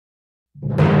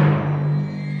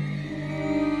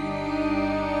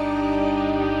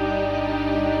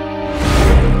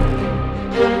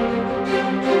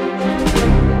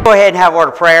go ahead and have a word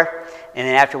of prayer, and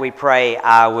then after we pray,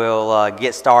 I will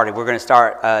get started. We're going to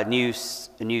start a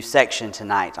new section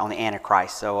tonight on the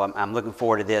Antichrist, so I'm looking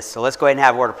forward to this. So let's go ahead and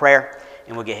have a word of prayer,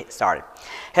 and we'll get started.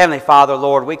 Heavenly Father,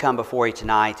 Lord, we come before you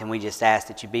tonight, and we just ask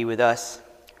that you be with us.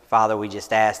 Father, we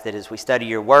just ask that as we study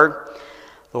your word,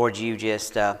 Lord, you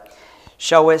just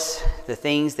show us the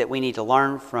things that we need to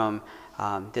learn from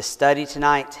this study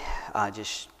tonight.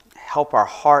 Just help our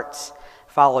hearts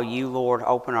follow you, Lord.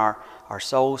 Open our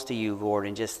souls to you, Lord,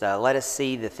 and just let us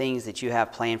see the things that you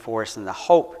have planned for us and the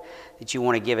hope that you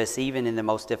want to give us even in the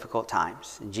most difficult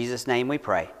times. In Jesus' name we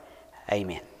pray.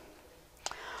 Amen.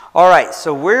 All right,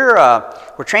 so we're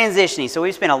transitioning. So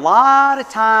we've spent a lot of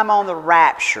time on the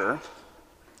rapture.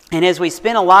 And as we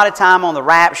spent a lot of time on the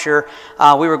rapture,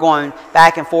 we were going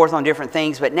back and forth on different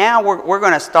things. But now we're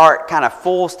going to start kind of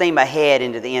full steam ahead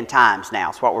into the end times now.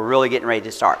 It's what we're really getting ready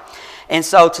to start. And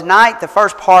so tonight, the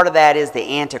first part of that is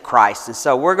the Antichrist. And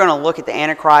so we're going to look at the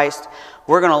Antichrist.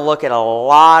 We're going to look at a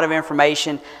lot of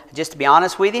information. Just to be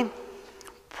honest with you,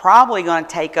 probably going to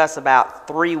take us about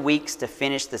 3 weeks to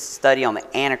finish the study on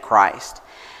the Antichrist.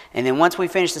 And then once we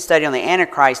finish the study on the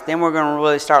Antichrist, then we're going to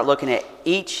really start looking at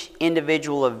each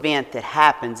individual event that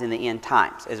happens in the end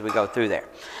times as we go through there.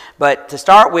 But to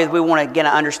start with, we want to get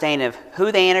an understanding of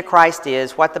who the Antichrist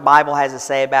is, what the Bible has to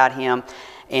say about him,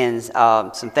 and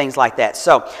some things like that.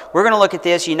 So we're going to look at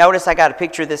this. You notice I got a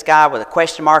picture of this guy with a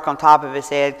question mark on top of his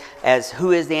head as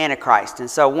who is the Antichrist? And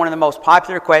so one of the most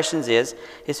popular questions is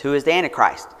who is the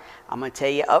Antichrist? I'm going to tell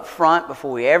you up front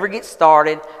before we ever get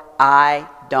started, I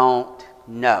don't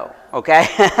know. Okay?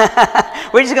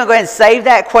 We're just going to go ahead and save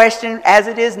that question as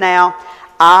it is now.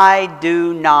 I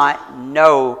do not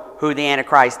know who the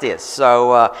Antichrist is.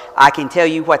 So I can tell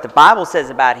you what the Bible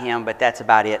says about him, but that's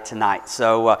about it tonight.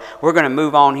 So we're going to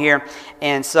move on here.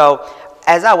 And so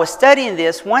as I was studying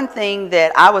this, one thing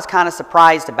that I was kind of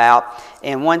surprised about,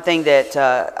 and one thing that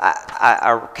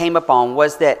I came up on,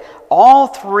 was that all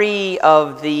three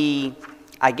of the,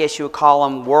 I guess you would call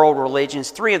them world religions,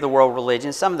 three of the world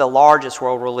religions, some of the largest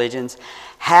world religions,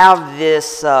 have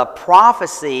this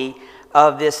prophecy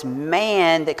of this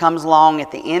man that comes along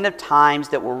at the end of times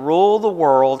that will rule the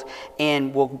world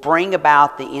and will bring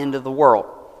about the end of the world.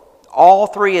 All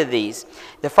three of these.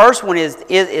 The first one is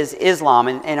Islam,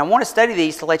 and I want to study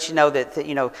these to let you know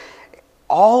that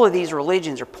all of these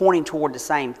religions are pointing toward the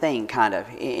same thing, kind of,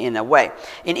 in a way.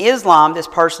 In Islam, this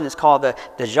person is called the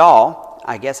Dajjal.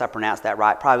 I guess I pronounced that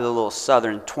right. Probably a little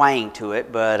southern twang to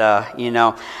it, but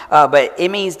but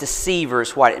it means deceiver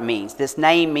is what it means. This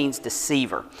name means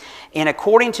deceiver. And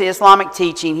according to Islamic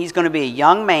teaching, he's going to be a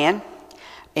young man,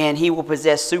 and he will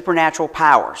possess supernatural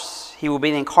powers. He will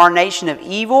be the incarnation of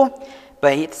evil,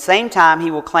 but at the same time,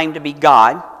 he will claim to be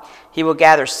God. He will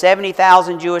gather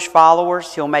 70,000 Jewish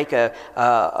followers. He'll make a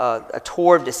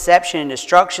tour of deception and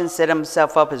destruction, set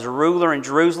himself up as a ruler in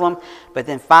Jerusalem. But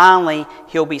then finally,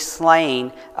 he'll be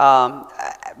slain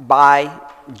by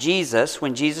Jesus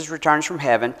when Jesus returns from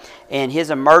heaven. And his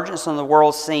emergence on the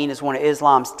world scene is one of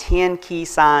Islam's 10 key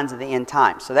signs of the end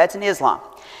times. So that's in Islam.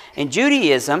 In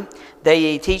Judaism,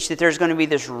 they teach that there's going to be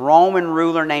this Roman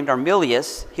ruler named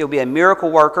Armilius. He'll be a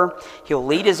miracle worker. He'll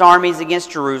lead his armies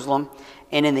against Jerusalem.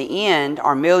 And in the end,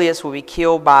 Armilius will be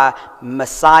killed by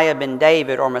Messiah ben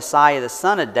David, or Messiah the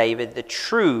son of David, the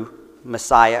true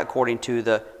Messiah according to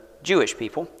the Jewish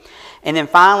people. And then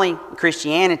finally,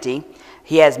 Christianity,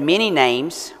 he has many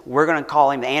names. We're going to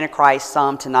call him the Antichrist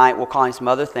some tonight. We'll call him some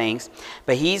other things.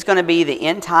 But he's going to be the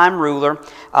end-time ruler.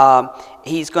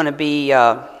 He's going to be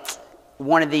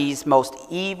one of these most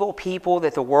evil people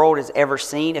that the world has ever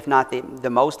seen, if not the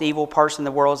most evil person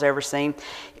the world's ever seen.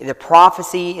 The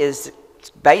prophecy is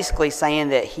basically saying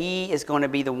that he is going to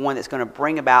be the one that's going to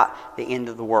bring about the end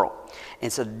of the world.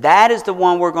 And so that is the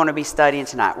one we're going to be studying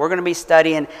tonight. We're going to be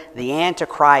studying the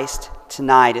Antichrist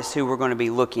tonight is who we're going to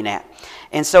be looking at.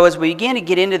 And so as we begin to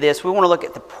get into this, we want to look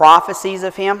at the prophecies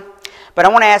of him. But I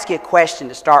want to ask you a question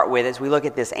to start with as we look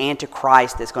at this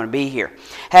Antichrist that's going to be here.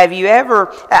 Have you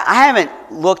ever, I haven't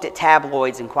looked at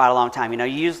tabloids in quite a long time.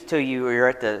 You're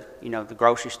at the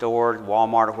grocery store,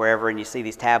 Walmart or wherever, and you see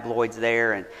these tabloids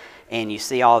there, and you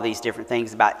see all these different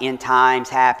things about end times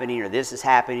happening, or this is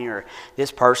happening, or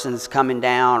this person's coming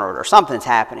down, or something's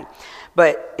happening.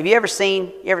 But have you ever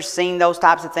seen those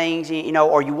types of things?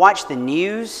 Or you watch the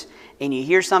news and you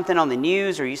hear something on the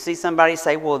news, or you see somebody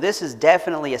say, well, this is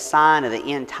definitely a sign of the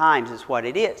end times, is what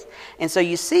it is. And so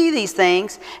you see these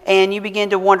things and you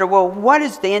begin to wonder, well, what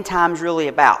is the end times really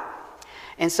about?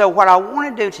 And so what I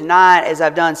want to do tonight, as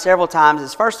I've done several times,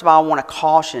 is first of all, I want to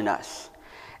caution us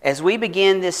As we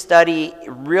begin this study,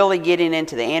 really getting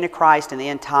into the Antichrist and the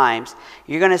end times,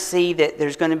 you're going to see that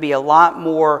there's going to be a lot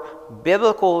more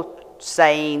biblical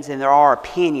sayings than there are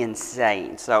opinion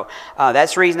sayings. So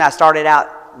that's the reason I started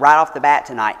out right off the bat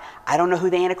tonight. I don't know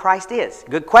who the Antichrist is.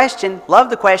 Good question.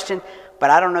 Love the question. But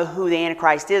I don't know who the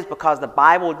Antichrist is because the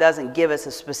Bible doesn't give us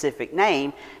a specific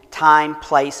name, time,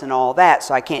 place, and all that.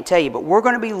 So I can't tell you. But we're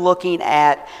going to be looking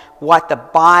at what the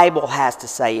Bible has to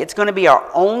say. It's going to be our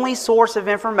only source of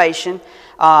information.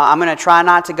 I'm going to try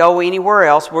not to go anywhere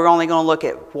else. We're only going to look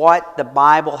at what the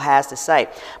Bible has to say.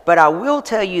 But I will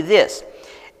tell you this.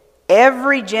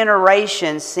 Every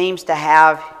generation seems to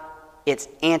have its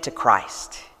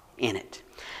Antichrist in it.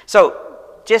 So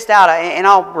just out of, and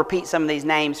I'll repeat some of these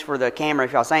names for the camera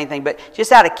if y'all say anything, but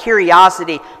just out of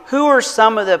curiosity, who are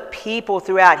some of the people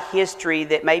throughout history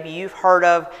that maybe you've heard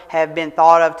of, have been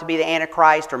thought of to be the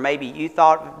Antichrist, or maybe you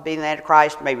thought of being the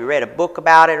Antichrist, maybe read a book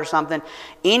about it or something?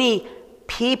 Any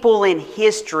people in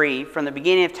history from the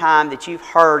beginning of time that you've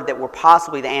heard that were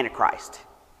possibly the Antichrist?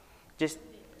 Just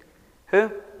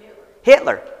who?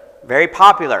 Hitler. Very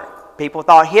popular. People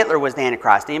thought Hitler was the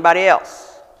Antichrist. Anybody else?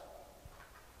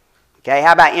 Okay,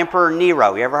 how about Emperor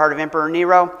Nero? You ever heard of Emperor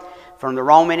Nero from the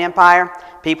Roman Empire?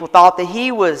 People thought that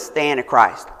he was the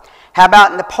Antichrist. How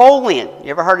about Napoleon?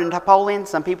 You ever heard of Napoleon?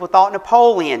 Some people thought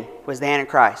Napoleon was the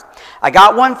Antichrist. I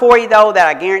got one for you, though, that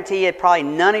I guarantee you probably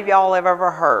none of y'all have ever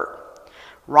heard.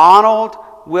 Ronald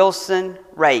Wilson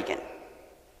Reagan.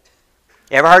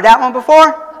 You ever heard that one before?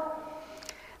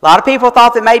 A lot of people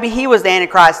thought that maybe he was the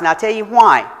Antichrist, and I'll tell you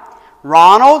why.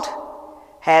 Ronald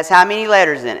has how many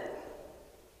letters in it?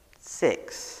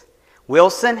 6.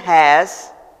 Wilson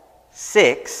has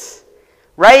 6.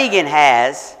 Reagan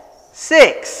has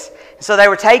 6. So they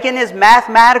were taking his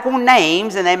mathematical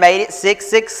names and they made it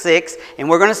 666, and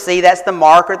we're going to see that's the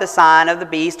mark or the sign of the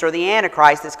beast or the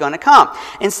Antichrist that's going to come.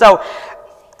 And so,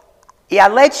 yeah, I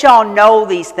let y'all know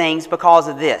these things because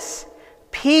of this.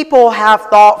 People have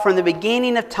thought from the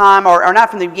beginning of time, or not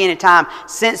from the beginning of time,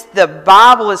 since the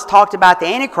Bible has talked about the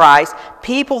Antichrist,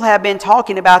 people have been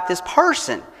talking about this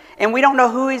person. And we don't know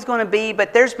who he's going to be,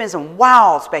 but there's been some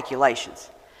wild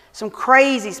speculations. Some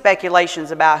crazy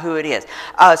speculations about who it is.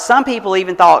 Some people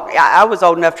even thought, I was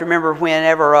old enough to remember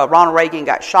whenever Ronald Reagan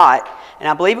got shot, and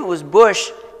I believe it was Bush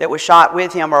that was shot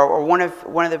with him, or one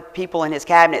of the people in his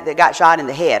cabinet that got shot in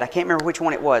the head. I can't remember which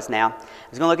one it was now. I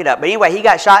was going to look it up. But anyway, he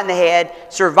got shot in the head,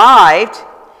 survived,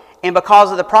 and because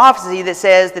of the prophecy that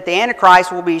says that the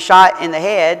Antichrist will be shot in the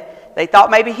head, they thought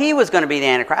maybe he was going to be the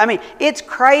Antichrist. I mean, it's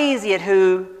crazy at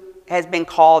who has been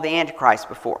called the Antichrist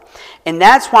before. And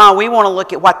that's why we want to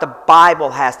look at what the Bible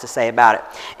has to say about it.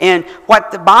 And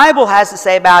what the Bible has to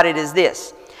say about it is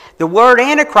this. The word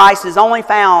Antichrist is only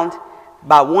found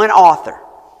by one author,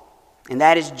 and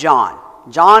that is John.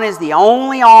 John is the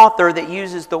only author that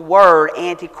uses the word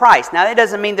Antichrist. Now, that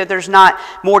doesn't mean that there's not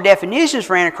more definitions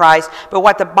for Antichrist, but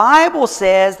what the Bible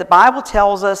says, the Bible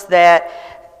tells us that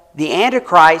the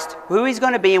Antichrist, who he's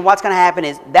going to be and what's going to happen,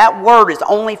 is that word is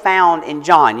only found in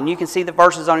John. And you can see the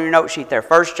verses on your note sheet there.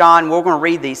 1 John, we're going to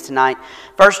read these tonight.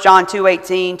 1 John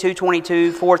 2:18,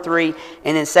 2:22, 4:3,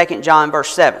 and then 2 John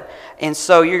verse 7. And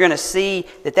so you're going to see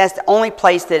that that's the only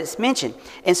place that it's mentioned.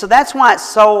 And so that's why it's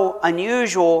so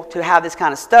unusual to have this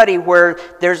kind of study where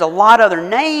there's a lot of other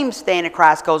names the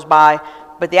Antichrist goes by,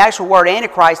 but the actual word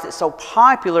Antichrist that's so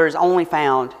popular is only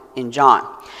found in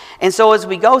John. And so as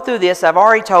we go through this, I've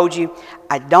already told you,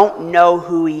 I don't know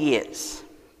who he is.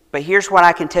 But here's what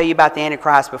I can tell you about the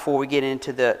Antichrist before we get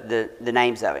into the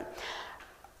names of it.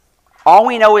 All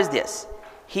we know is this.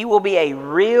 He will be a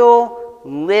real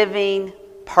living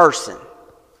person.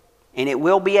 And it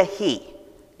will be a he.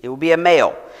 It will be a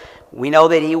male. We know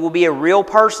that he will be a real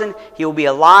person. He will be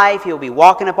alive. He will be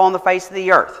walking upon the face of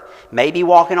the earth. Maybe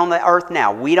walking on the earth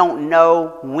now. We don't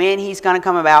know when he's going to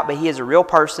come about, but he is a real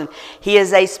person. He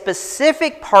is a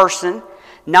specific person,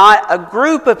 not a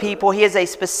group of people. He is a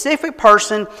specific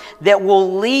person that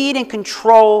will lead and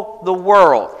control the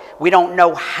world. We don't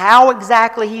know how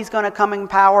exactly he's going to come in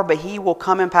power, but he will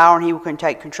come in power and he will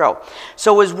take control.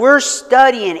 So as we're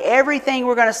studying everything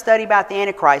we're going to study about the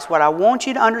Antichrist, what I want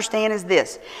you to understand is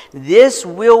this. This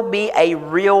will be a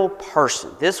real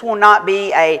person. This will not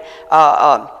be an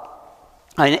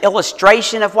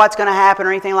illustration of what's going to happen or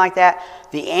anything like that.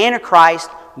 The Antichrist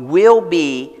will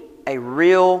be a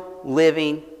real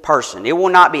living person. It will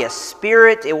not be a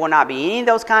spirit. It will not be any of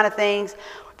those kind of things.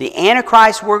 The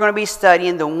Antichrist we're going to be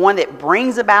studying, the one that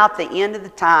brings about the end of the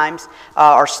times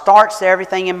or starts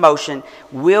everything in motion,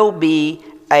 will be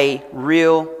a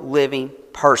real living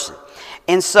person.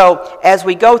 And so as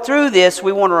we go through this,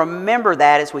 we want to remember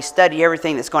that as we study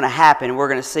everything that's going to happen. We're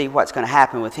going to see what's going to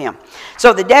happen with him.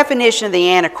 So the definition of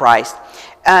the Antichrist,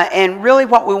 and really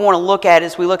what we want to look at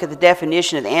is we look at the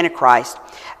definition of the Antichrist.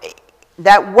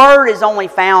 That word is only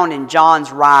found in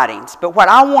John's writings. But what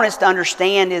I want us to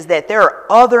understand is that there are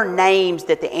other names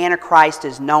that the Antichrist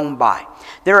is known by.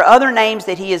 There are other names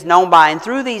that he is known by. And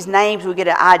through these names we get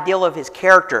an ideal of his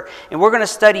character. And we're going to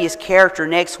study his character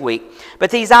next week.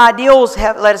 But these ideals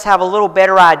let us have a little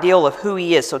better ideal of who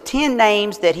he is. So 10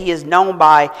 names that he is known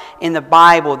by in the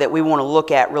Bible that we want to look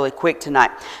at really quick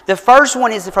tonight. The first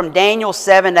one is from Daniel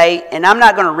 7:8. And I'm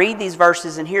not going to read these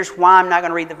verses. And here's why I'm not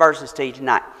going to read the verses to you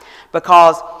tonight.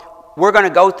 Because we're going to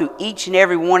go through each and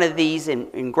every one of these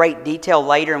in great detail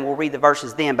later, and we'll read the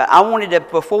verses then. But I wanted to,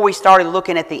 before we started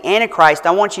looking at the Antichrist,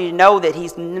 I want you to know that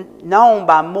he's known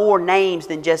by more names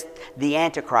than just the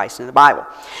Antichrist in the Bible.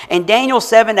 In Daniel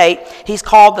 7:8, he's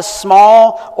called the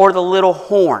small or the little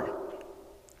horn.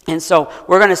 And so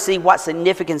we're going to see what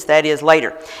significance that is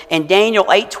later. In Daniel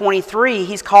 8:23,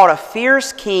 he's called a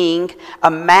fierce king, a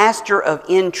master of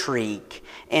intrigue.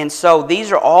 And so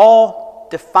these are all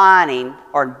defining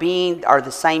or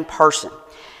the same person.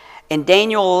 In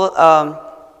Daniel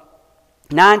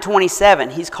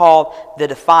 9:27, he's called the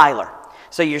defiler.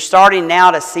 So you're starting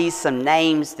now to see some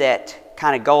names that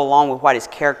kind of go along with what his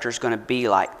character is going to be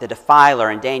like. The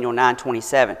defiler in Daniel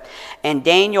 9:27. In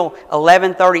Daniel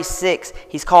 11:36,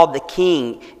 he's called the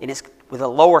king, and it's with a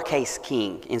lowercase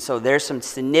king. And so there's some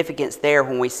significance there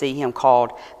when we see him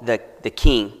called the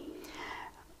king.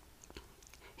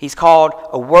 He's called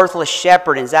a worthless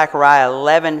shepherd in Zechariah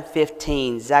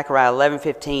 11:15. Zechariah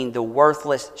 11:15, the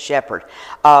worthless shepherd.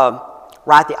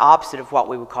 Right the opposite of what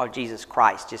we would call Jesus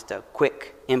Christ. Just a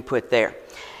quick input there.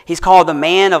 He's called the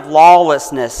man of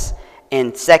lawlessness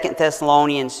in 2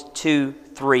 Thessalonians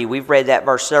 2:3. We've read that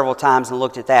verse several times and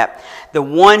looked at that. The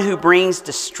one who brings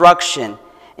destruction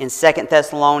in 2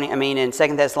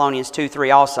 Thessalonians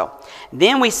 2:3 also.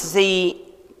 Then we see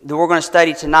that we're going to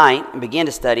study tonight and begin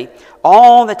to study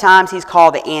all the times he's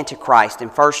called the Antichrist in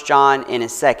 1 John and in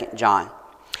 2 John.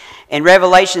 In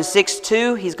Revelation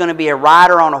 6:2, he's going to be a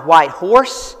rider on a white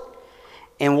horse,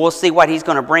 and we'll see what he's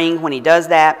going to bring when he does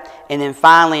that. And then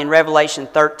finally in Revelation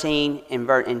 13,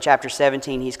 in chapter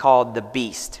 17, he's called the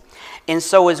beast. And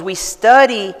so as we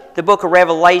study the book of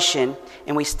Revelation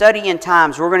and we study in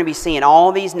times, we're going to be seeing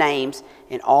all these names,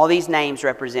 and all these names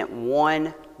represent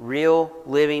one real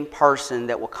living person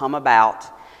that will come about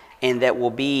and that will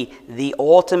be the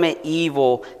ultimate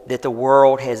evil that the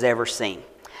world has ever seen.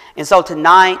 And so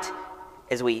tonight,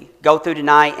 as we go through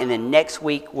tonight, and then next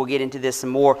week we'll get into this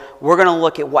some more, we're going to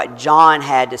look at what John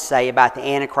had to say about the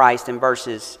Antichrist in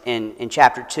verses in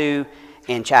chapter 2,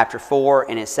 in chapter 4,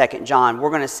 and in 2 John.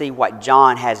 We're going to see what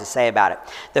John has to say about it.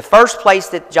 The first place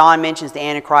that John mentions the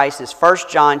Antichrist is 1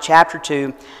 John chapter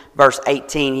 2, verse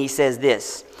 18. He says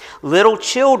this, "Little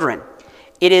children,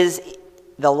 it is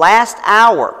the last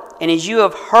hour, and as you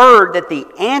have heard that the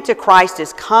Antichrist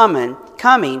is coming,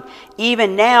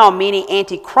 even now many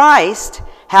Antichrists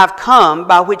have come,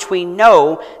 by which we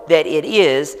know that it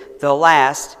is the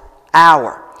last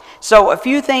hour." So a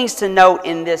few things to note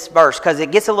in this verse, because it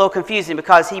gets a little confusing,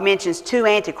 because he mentions two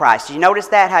Antichrists. Did you notice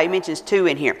that, how he mentions two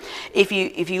in here? If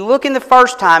you look in the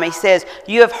first time, he says,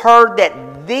 "You have heard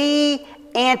that the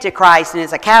Antichrist," and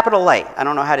it's a capital A. I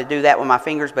don't know how to do that with my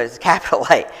fingers, but it's a capital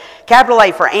A. Capital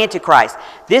A for Antichrist.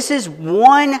 This is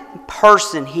one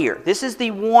person here. This is the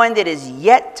one that is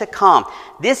yet to come.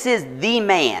 This is the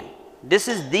man. This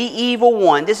is the evil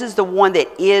one. This is the one that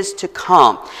is to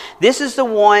come. This is the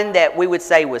one that we would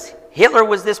say was Hitler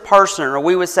was this person, or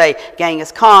we would say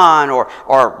Genghis Khan, or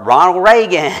Ronald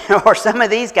Reagan, or some of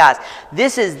these guys.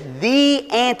 This is the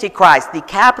Antichrist, the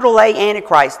capital A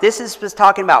Antichrist. This is just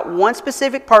talking about one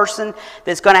specific person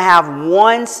that's going to have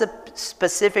one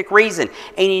specific reason.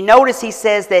 And you notice he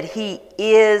says that he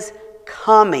is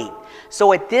coming.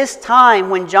 So at this time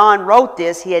when John wrote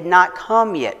this, he had not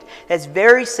come yet. That's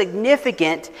very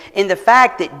significant in the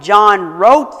fact that John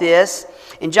wrote this,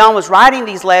 and John was writing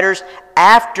these letters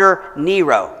after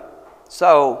Nero.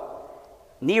 So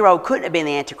Nero couldn't have been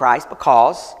the Antichrist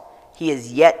because he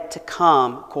is yet to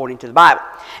come according to the Bible.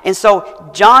 And so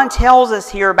John tells us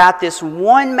here about this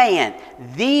one man,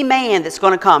 the man that's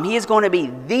going to come. He is going to be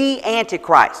the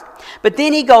Antichrist. But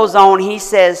then he goes on, he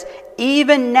says,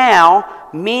 "Even now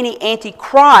many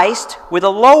Antichrists," with a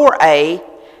lower a,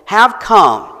 "have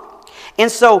come."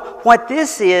 And so what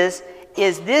this is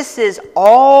this is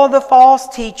all the false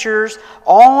teachers,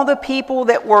 all the people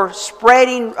that were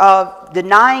spreading,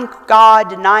 denying God,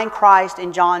 denying Christ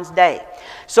in John's day.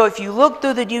 So if you look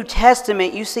through the New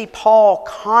Testament, you see Paul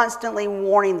constantly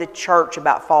warning the church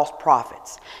about false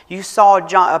prophets. You saw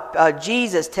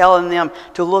Jesus telling them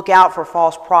to look out for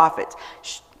false prophets.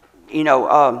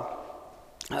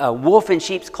 Wolf in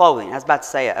sheep's clothing. I was about to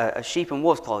say a sheep in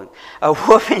wolf's clothing. A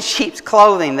wolf in sheep's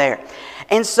clothing there.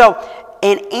 And so,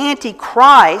 in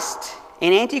Antichrist,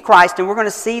 and we're going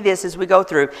to see this as we go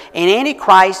through, an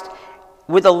Antichrist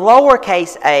with a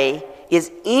lowercase a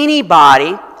is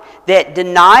anybody that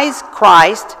denies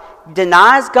Christ,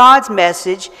 denies God's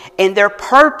message, and their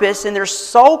purpose, and their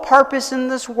sole purpose in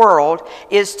this world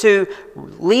is to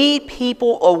lead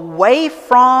people away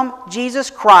from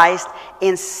Jesus Christ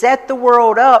and set the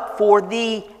world up for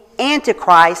the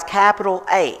Antichrist, capital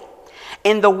A.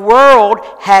 And the world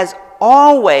has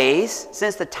always,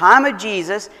 since the time of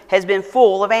Jesus, has been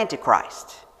full of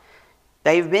Antichrist.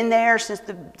 They've been there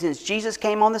since Jesus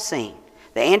came on the scene.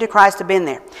 The Antichrist have been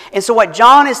there. And so what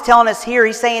John is telling us here,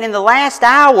 he's saying in the last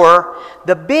hour,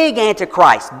 the big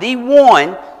Antichrist, the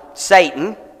one,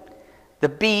 Satan, the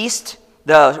beast,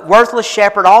 the worthless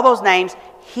shepherd, all those names,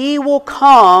 he will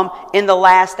come in the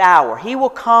last hour. He will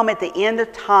come at the end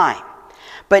of time.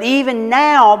 But even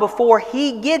now, before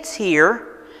he gets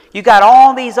here, you got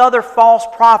all these other false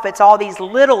prophets, all these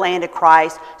little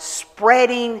Antichrists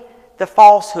spreading the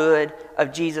falsehood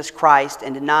of Jesus Christ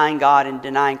and denying God and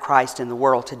denying Christ in the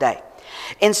world today.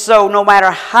 And so no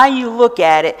matter how you look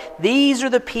at it, these are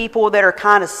the people that are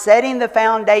kind of setting the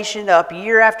foundation up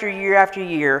year after year after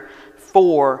year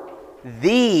for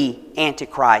the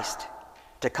Antichrist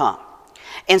to come.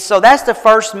 And so that's the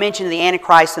first mention of the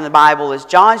Antichrist in the Bible, is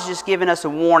John's just giving us a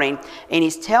warning, and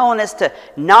he's telling us to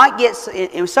not get,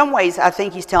 in some ways I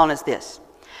think he's telling us this: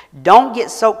 don't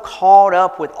get so caught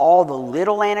up with all the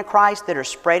little Antichrists that are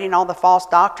spreading all the false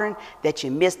doctrine that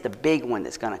you miss the big one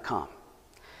that's going to come.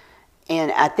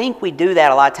 And I think we do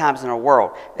that a lot of times in our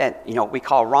world. That, we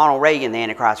call Ronald Reagan the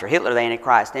Antichrist or Hitler the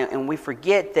Antichrist, and we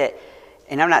forget that,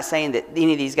 and I'm not saying that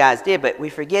any of these guys did, but we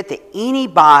forget that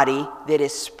anybody that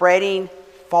is spreading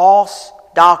false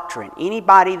doctrine,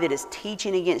 anybody that is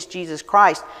teaching against Jesus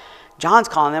Christ, John's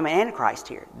calling them an Antichrist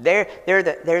here. They're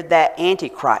that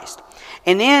Antichrist.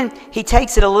 And then he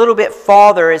takes it a little bit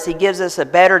farther as he gives us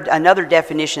another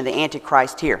definition of the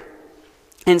Antichrist here.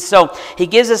 And so he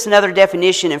gives us another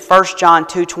definition in 1 John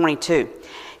 2:22.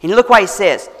 And look what he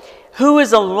says: "Who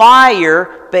is a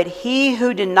liar but he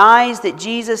who denies that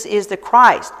Jesus is the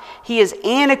Christ? He is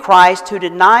Antichrist, who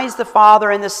denies the Father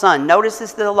and the Son." Notice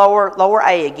this is the lower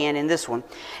A again in this one.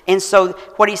 And so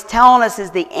what he's telling us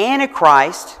is the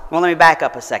Antichrist. Well, let me back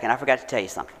up a second. I forgot to tell you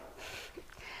something.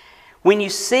 When you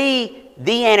see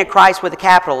the Antichrist with a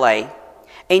capital A,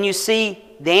 and you see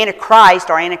the Antichrist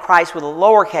or Antichrist with a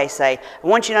lowercase a, I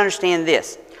want you to understand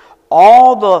this.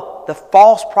 All the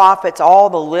false prophets, all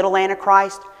the little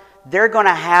Antichrists, they're going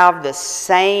to have the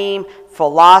same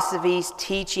philosophies,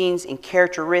 teachings, and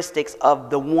characteristics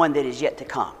of the one that is yet to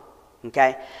come.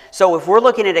 Okay? So if we're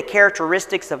looking at the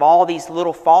characteristics of all these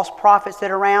little false prophets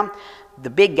that are around, the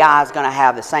big guy is going to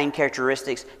have the same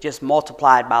characteristics, just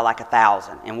multiplied by like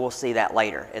 1,000. And we'll see that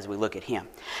later as we look at him.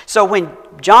 So when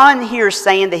John here is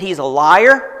saying that he's a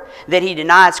liar, that he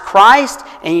denies Christ,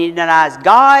 and he denies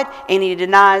God, and he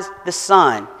denies the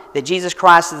Son, that Jesus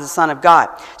Christ is the Son of God.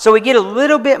 So we get a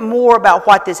little bit more about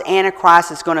what this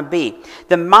Antichrist is going to be.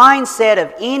 The mindset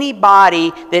of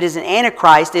anybody that is an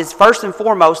Antichrist is, first and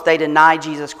foremost, they deny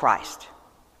Jesus Christ.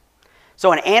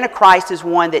 So an Antichrist is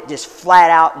one that just flat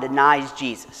out denies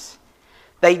Jesus.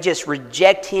 They just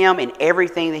reject him and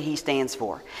everything that he stands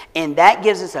for. And that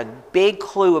gives us a big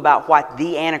clue about what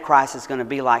the Antichrist is going to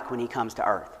be like when he comes to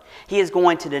earth. He is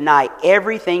going to deny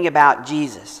everything about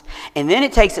Jesus. And then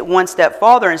it takes it one step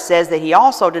farther and says that he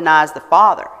also denies the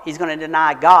Father. He's going to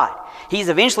deny God. He's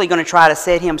eventually going to try to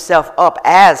set himself up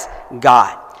as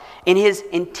God. And his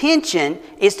intention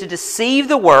is to deceive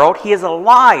the world. He is a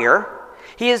liar.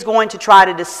 He is going to try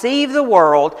to deceive the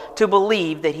world to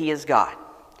believe that he is God.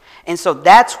 And so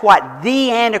that's what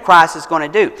the Antichrist is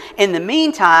going to do. In the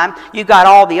meantime, you've got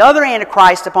all the other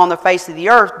Antichrists upon the face of the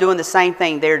earth doing the same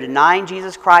thing. They're denying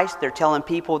Jesus Christ. They're telling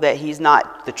people that he's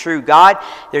not the true God.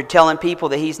 They're telling people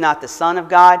that he's not the Son of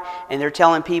God. And they're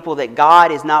telling people that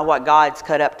God is not what God's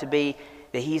cut up to be,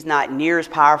 that he's not near as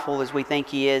powerful as we think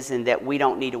he is, and that we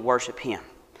don't need to worship him.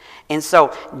 And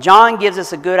so John gives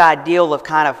us a good idea of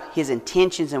kind of his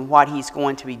intentions and what he's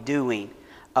going to be doing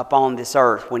upon this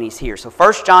earth when he's here. So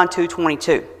 1 John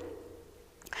 2:22.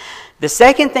 The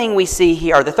second thing we see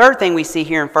here, or the third thing we see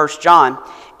here in 1 John,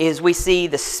 is we see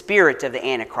the spirit of the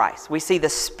Antichrist. We see the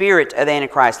spirit of the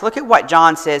Antichrist. Look at what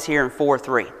John says here in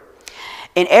 4:3.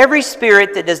 And every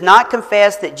spirit that does not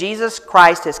confess that Jesus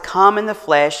Christ has come in the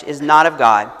flesh is not of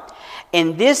God.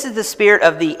 And this is the spirit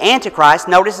of the Antichrist.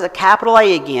 Notice it's a capital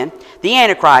A again. The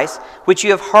Antichrist, which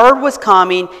you have heard was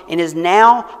coming and is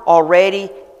now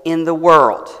already in the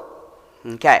world.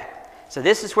 Okay, so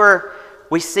this is where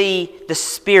we see the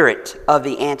spirit of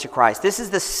the Antichrist. This is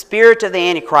the spirit of the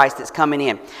Antichrist that's coming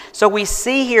in. So we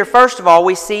see here, first of all,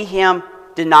 we see him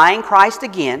denying Christ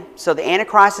again. So the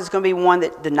Antichrist is going to be one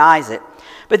that denies it.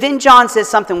 But then John says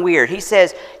something weird. He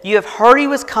says, you have heard he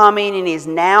was coming and he is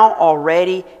now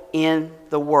already in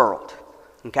the world.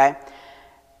 Okay?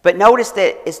 But notice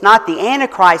that it's not the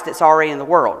Antichrist that's already in the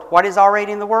world. What is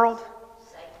already in the world?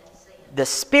 The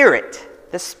spirit.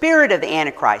 The spirit of the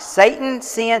Antichrist. Satan,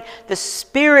 sin, the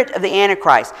spirit of the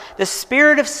Antichrist. The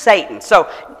spirit of Satan. So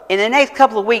in the next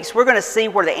couple of weeks, we're going to see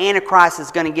where the Antichrist is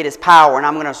going to get his power. And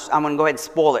I'm going to go ahead and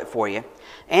spoil it for you.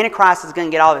 Antichrist is going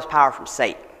to get all of his power from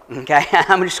Satan. Okay?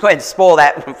 I'm going to just go ahead and spoil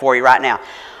that one for you right now.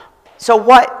 So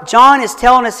what John is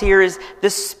telling us here is the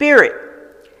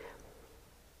spirit,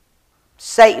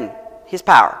 Satan, his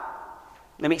power.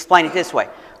 Let me explain it this way.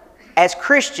 As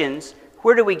Christians,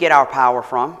 where do we get our power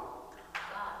from?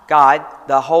 God,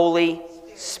 the Holy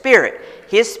Spirit.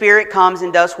 His Spirit comes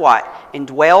and does what? And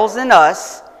dwells in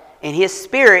us, and His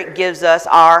Spirit gives us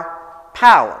our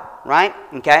power, right?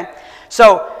 Okay?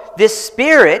 So this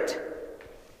Spirit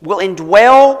will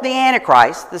indwell the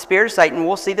Antichrist, the spirit of Satan,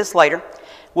 we'll see this later,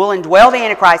 will indwell the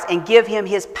Antichrist and give him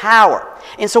his power.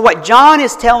 And so what John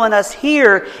is telling us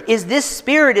here is this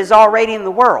spirit is already in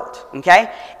the world,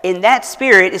 okay? And that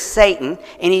spirit is Satan,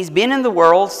 and he's been in the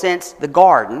world since the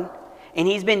garden, and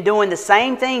he's been doing the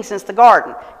same thing since the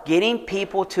garden, getting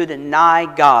people to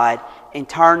deny God and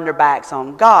turn their backs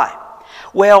on God.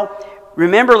 Well,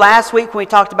 remember last week when we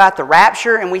talked about the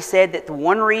rapture, and we said that the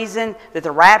one reason that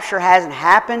the rapture hasn't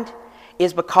happened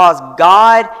is because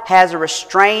God has a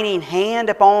restraining hand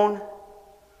upon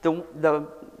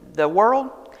the world.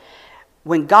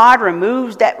 When God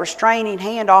removes that restraining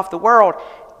hand off the world,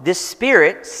 this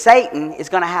spirit, Satan, is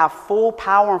going to have full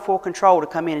power and full control to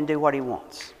come in and do what he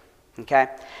wants. Okay?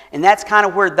 And that's kind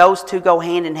of where those two go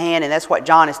hand in hand, and that's what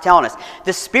John is telling us.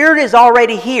 The spirit is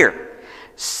already here.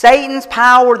 Satan's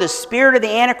power, the spirit of the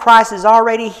Antichrist is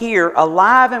already here,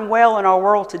 alive and well in our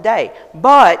world today.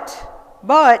 But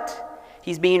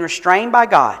he's being restrained by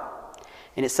God.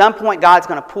 And at some point, God's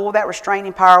going to pull that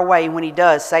restraining power away. And when he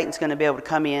does, Satan's going to be able to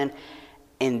come in.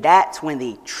 And that's when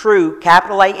the true,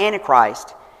 capital A,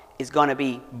 Antichrist is going to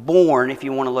be born, if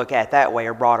you want to look at it that way,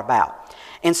 or brought about.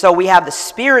 And so we have the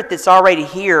spirit that's already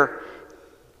here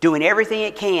doing everything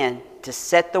it can to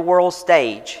set the world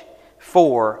stage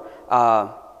for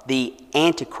the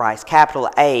Antichrist, capital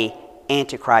A,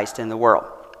 Antichrist in the world.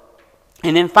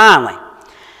 And then finally,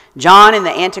 John and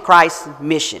the Antichrist's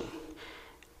mission.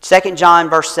 2 John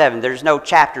verse 7. There's no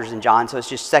chapters in John, so it's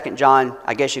just 2 John,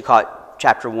 I guess you call it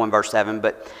chapter 1 verse 7,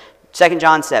 but 2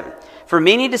 John 7. For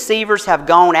many deceivers have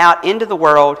gone out into the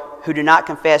world who do not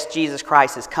confess Jesus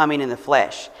Christ as coming in the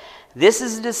flesh. This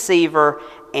is a deceiver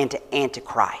and to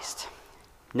Antichrist.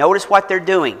 Notice what they're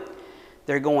doing.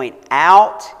 They're going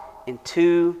out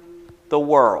into the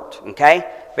world.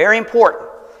 Okay? Very important.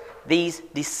 These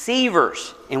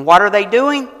deceivers, and what are they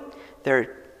doing?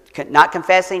 They're not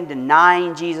confessing,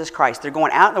 denying Jesus Christ. They're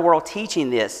going out in the world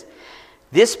teaching this.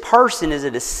 This person is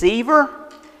a deceiver,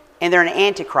 and they're an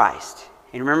Antichrist.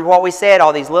 And remember what we said,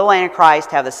 all these little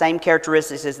Antichrists have the same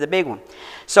characteristics as the big one.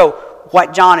 So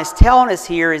what John is telling us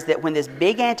here is that when this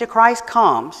big Antichrist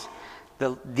comes,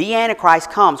 the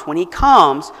Antichrist comes. When he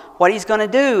comes, what he's going to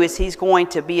do is he's going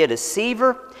to be a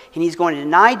deceiver, and he's going to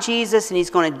deny Jesus, and he's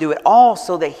going to do it all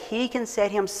so that he can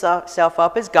set himself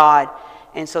up as God,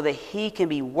 and so that he can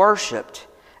be worshipped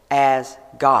as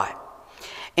God.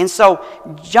 And so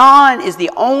John is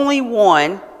the only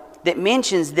one that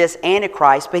mentions this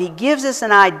Antichrist, but he gives us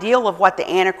an ideal of what the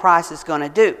Antichrist is going to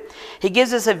do. He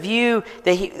gives us a view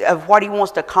that of what he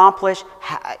wants to accomplish,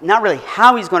 not really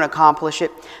how he's going to accomplish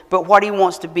it, but what he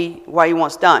wants to be, what he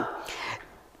wants done.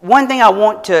 One thing I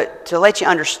want to let you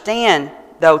understand,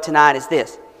 though, tonight is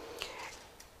this.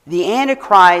 The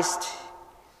Antichrist,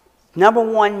 number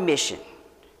one mission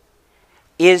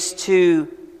is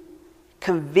to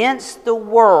convince the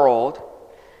world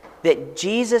that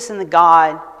Jesus and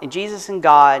God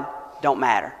don't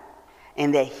matter,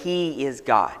 and that he is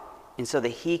God, and so that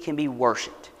he can be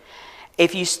worshipped.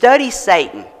 If you study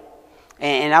Satan,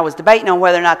 and I was debating on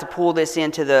whether or not to pull this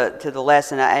into the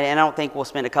lesson, and I don't think we'll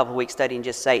spend a couple of weeks studying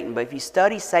just Satan, but if you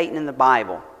study Satan in the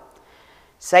Bible,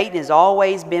 Satan has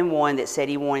always been one that said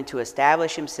he wanted to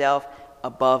establish himself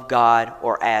above God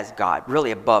or as God,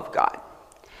 really above God.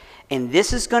 And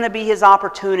this is going to be his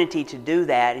opportunity to do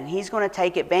that, and he's going to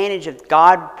take advantage of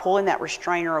God pulling that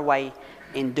restrainer away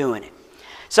and doing it.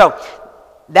 So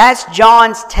that's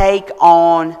John's take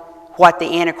on what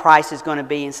the Antichrist is going to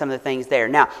be and some of the things there.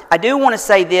 Now, I do want to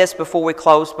say this before we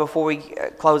close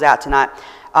out tonight,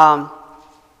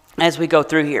 as we go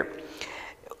through here.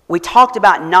 We talked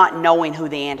about not knowing who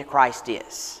the Antichrist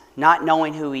is, not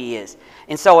knowing who he is.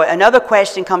 And so another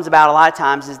question comes about a lot of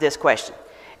times is this question: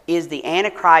 is the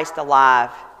Antichrist alive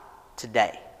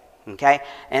today? Okay?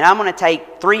 And I'm going to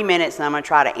take 3 minutes and I'm going to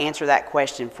try to answer that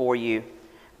question for you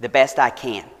the best I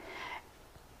can.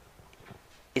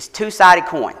 It's a two-sided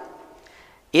coin.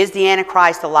 Is the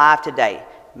Antichrist alive today?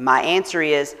 My answer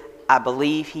is, I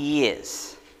believe he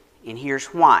is. And here's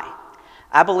why.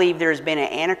 I believe there's been an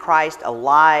Antichrist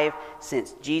alive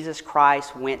since Jesus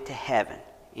Christ went to heaven.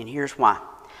 And here's why.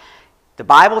 The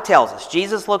Bible tells us,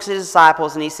 Jesus looks at his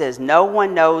disciples and he says, no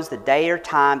one knows the day or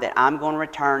time that I'm going to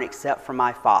return except for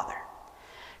my Father.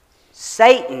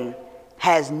 Satan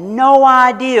has no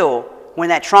idea when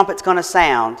that trumpet's going to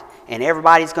sound and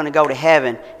everybody's going to go to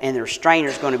heaven and the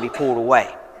restrainer's going to be pulled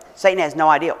away. Satan has no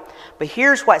idea. But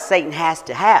here's what Satan has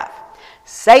to have.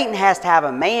 Satan has to have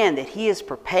a man that he is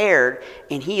prepared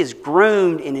and he is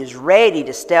groomed and is ready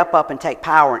to step up and take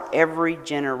power in every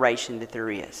generation that there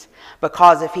is.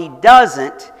 Because if he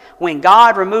doesn't, when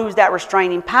God removes that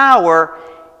restraining power,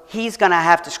 he's going to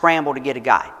have to scramble to get a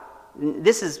guy.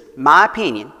 This is my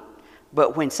opinion,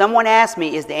 but when someone asks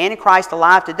me, is the Antichrist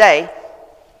alive today?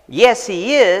 Yes,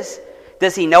 he is.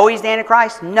 Does he know he's the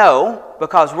Antichrist? No,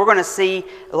 because we're going to see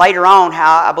later on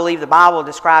how I believe the Bible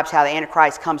describes how the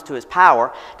Antichrist comes to his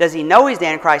power. Does he know he's the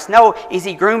Antichrist? No. Is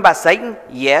he groomed by Satan?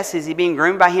 Yes. Is he being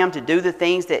groomed by him to do the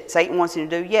things that Satan wants him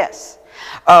to do? Yes.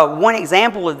 One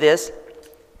example of this,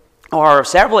 or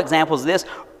several examples of this,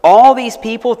 all these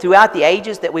people throughout the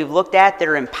ages that we've looked at that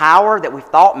are in power, that we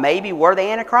thought maybe were the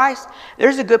Antichrist,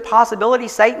 there's a good possibility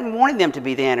Satan wanted them to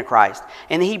be the Antichrist.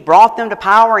 And he brought them to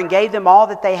power and gave them all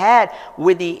that they had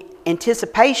with the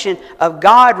anticipation of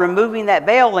God removing that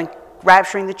veil and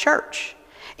rapturing the church.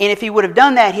 And if he would have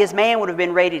done that, his man would have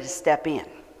been ready to step in.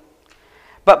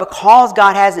 But because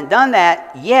God hasn't done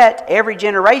that yet, every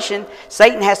generation,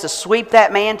 Satan has to sweep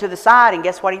that man to the side, and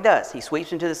guess what he does? He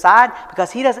sweeps him to the side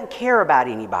because he doesn't care about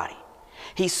anybody.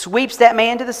 He sweeps that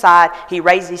man to the side,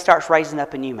 he starts raising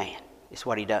up a new man. It's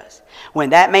what he does. When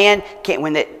that man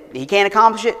he can't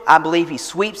accomplish it, I believe he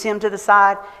sweeps him to the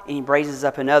side and he raises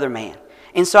up another man.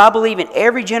 And so I believe in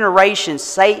every generation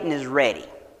Satan is ready.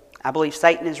 I believe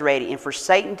Satan is ready. And for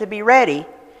Satan to be ready,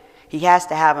 he has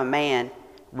to have a man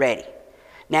ready.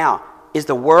 Now, is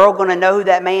the world going to know who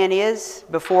that man is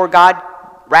before God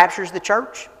raptures the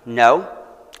church? No.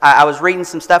 I was reading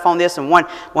some stuff on this, and one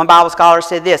Bible scholar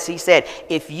said this. He said,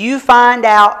 if you find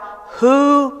out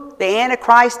who the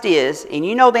Antichrist is, and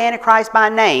you know the Antichrist by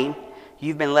name,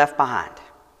 you've been left behind.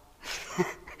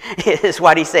 Is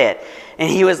what he said. And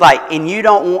he was like, and you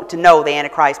don't want to know the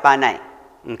Antichrist by name,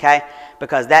 okay?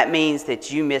 Because that means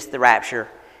that you missed the rapture.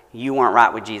 You weren't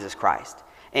right with Jesus Christ.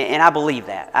 And I believe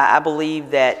that. I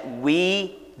believe that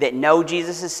we that know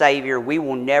Jesus as Savior, we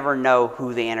will never know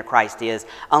who the Antichrist is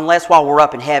unless while we're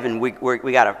up in heaven we're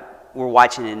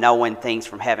watching and knowing things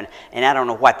from heaven. And I don't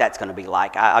know what that's going to be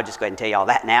like. I'll just go ahead and tell you all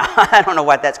that now. I don't know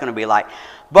what that's going to be like.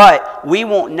 But we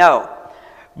won't know.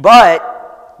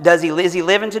 But is he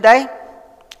living today?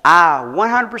 I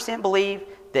 100% believe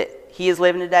that he is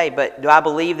living today. But do I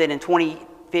believe that in 20,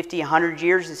 50, 100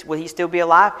 years, will he still be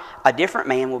alive? A different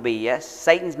man will be, yes.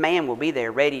 Satan's man will be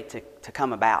there ready to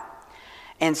come about.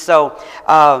 And so,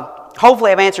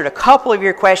 hopefully I've answered a couple of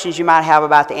your questions you might have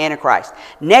about the Antichrist.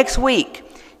 Next week,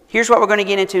 here's what we're going to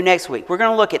get into next week. We're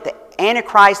going to look at the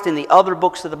Antichrist in the other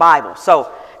books of the Bible. So,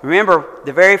 remember,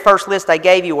 the very first list I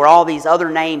gave you were all these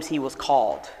other names he was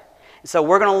called. So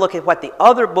we're going to look at what the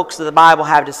other books of the Bible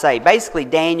have to say, basically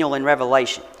Daniel and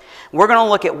Revelation. We're going to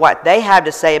look at what they have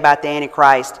to say about the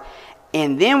Antichrist,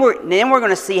 and then we're going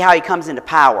to see how he comes into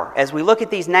power. As we look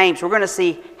at these names, we're going to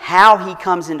see how he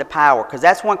comes into power, because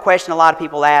that's one question a lot of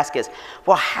people ask is,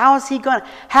 well,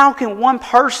 how can one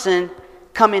person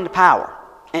come into power?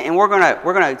 And we're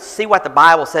going to see what the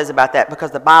Bible says about that,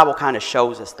 because the Bible kind of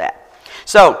shows us that.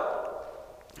 So,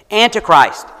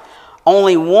 Antichrist.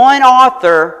 Only one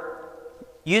author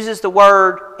uses the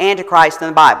word Antichrist in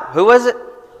the Bible. Who was it?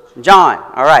 John.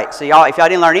 All right. So y'all, if y'all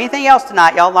didn't learn anything else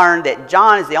tonight, y'all learned that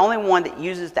John is the only one that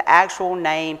uses the actual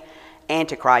name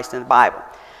Antichrist in the Bible.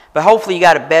 But hopefully you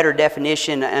got a better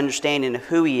definition and understanding of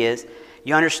who he is.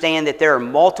 You understand that there are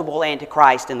multiple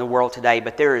Antichrists in the world today,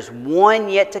 but there is one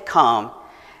yet to come,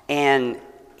 and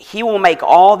he will make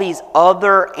all these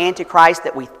other Antichrists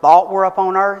that we thought were up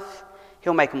on earth,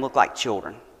 he'll make them look like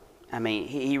children. I mean,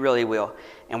 he really will.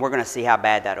 And we're going to see how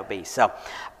bad that'll be. So,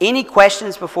 any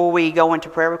questions before we go into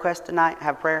prayer requests tonight?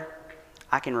 Have prayer?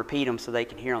 I can repeat them so they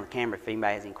can hear on the camera if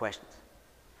anybody has any questions.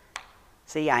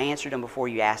 See, I answered them before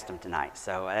you asked them tonight,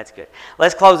 so that's good.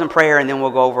 Let's close in prayer, and then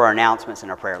we'll go over our announcements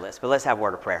and our prayer list. But let's have a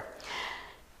word of prayer.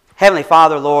 Heavenly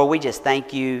Father, Lord, we just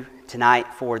thank you tonight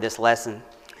for this lesson.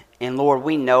 And Lord,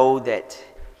 we know that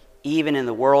even in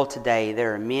the world today,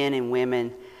 there are men and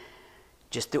women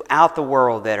just throughout the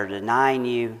world that are denying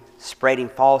you, spreading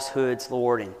falsehoods,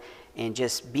 Lord, and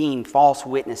just being false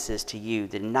witnesses to you,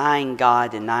 denying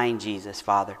God, denying Jesus,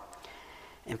 Father.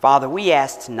 And Father, we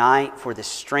ask tonight for the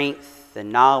strength, the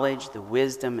knowledge, the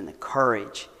wisdom, and the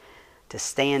courage to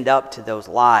stand up to those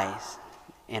lies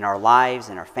in our lives,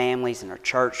 in our families, in our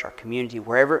church, our community,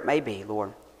 wherever it may be,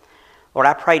 Lord. Lord,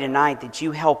 I pray tonight that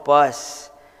you help us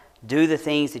do the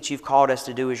things that you've called us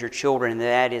to do as your children, and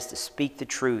that is to speak the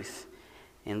truth.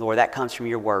 And Lord, that comes from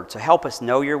your word. So help us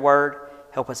know your word.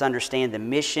 Help us understand the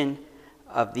mission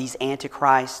of these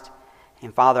antichrists.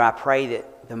 And Father, I pray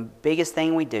that the biggest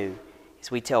thing we do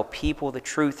is we tell people the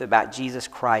truth about Jesus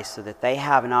Christ so that they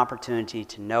have an opportunity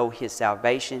to know his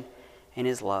salvation and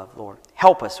his love, Lord.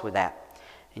 Help us with that.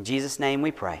 In Jesus' name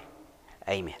we pray.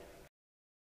 Amen.